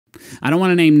I don't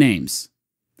want to name names.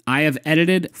 I have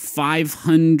edited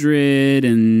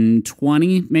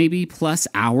 520 maybe plus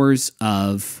hours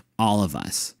of all of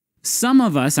us. Some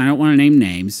of us, I don't want to name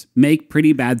names, make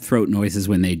pretty bad throat noises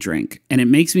when they drink. And it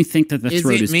makes me think that the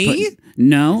throat is me?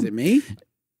 No. Is it me?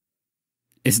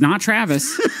 It's not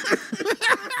Travis.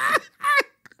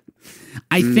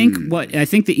 I think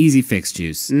the easy fix,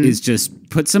 Juice, is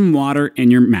just put some water in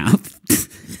your mouth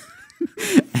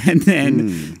and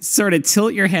then sort of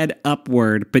tilt your head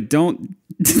upward, but don't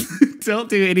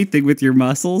do anything with your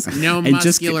muscles. No and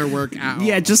muscular work at all.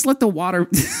 Yeah, just let the water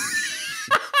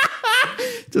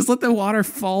just let the water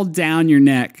fall down your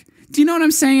neck. Do you know what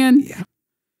I'm saying? Yeah.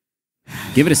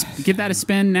 Give that a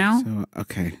spin now. So,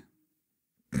 okay.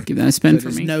 Give that a spin So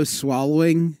for me. no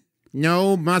swallowing.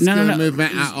 No muscular No.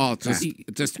 movement at all. Just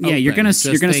Yeah, you're gonna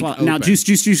swallow. Now, juice.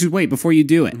 Wait before you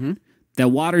do it. The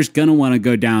water's gonna want to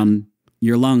go down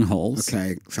your lung holes.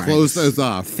 Okay. Sorry. close those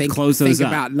off. Think up.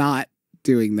 about not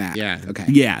doing that. Yeah. Okay.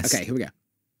 Yes. Okay, here we go.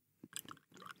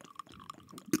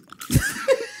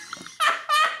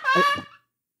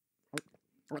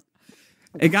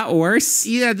 It got worse.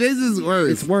 Yeah, this is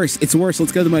worse. It's worse. It's worse.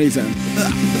 Let's go to the money zone.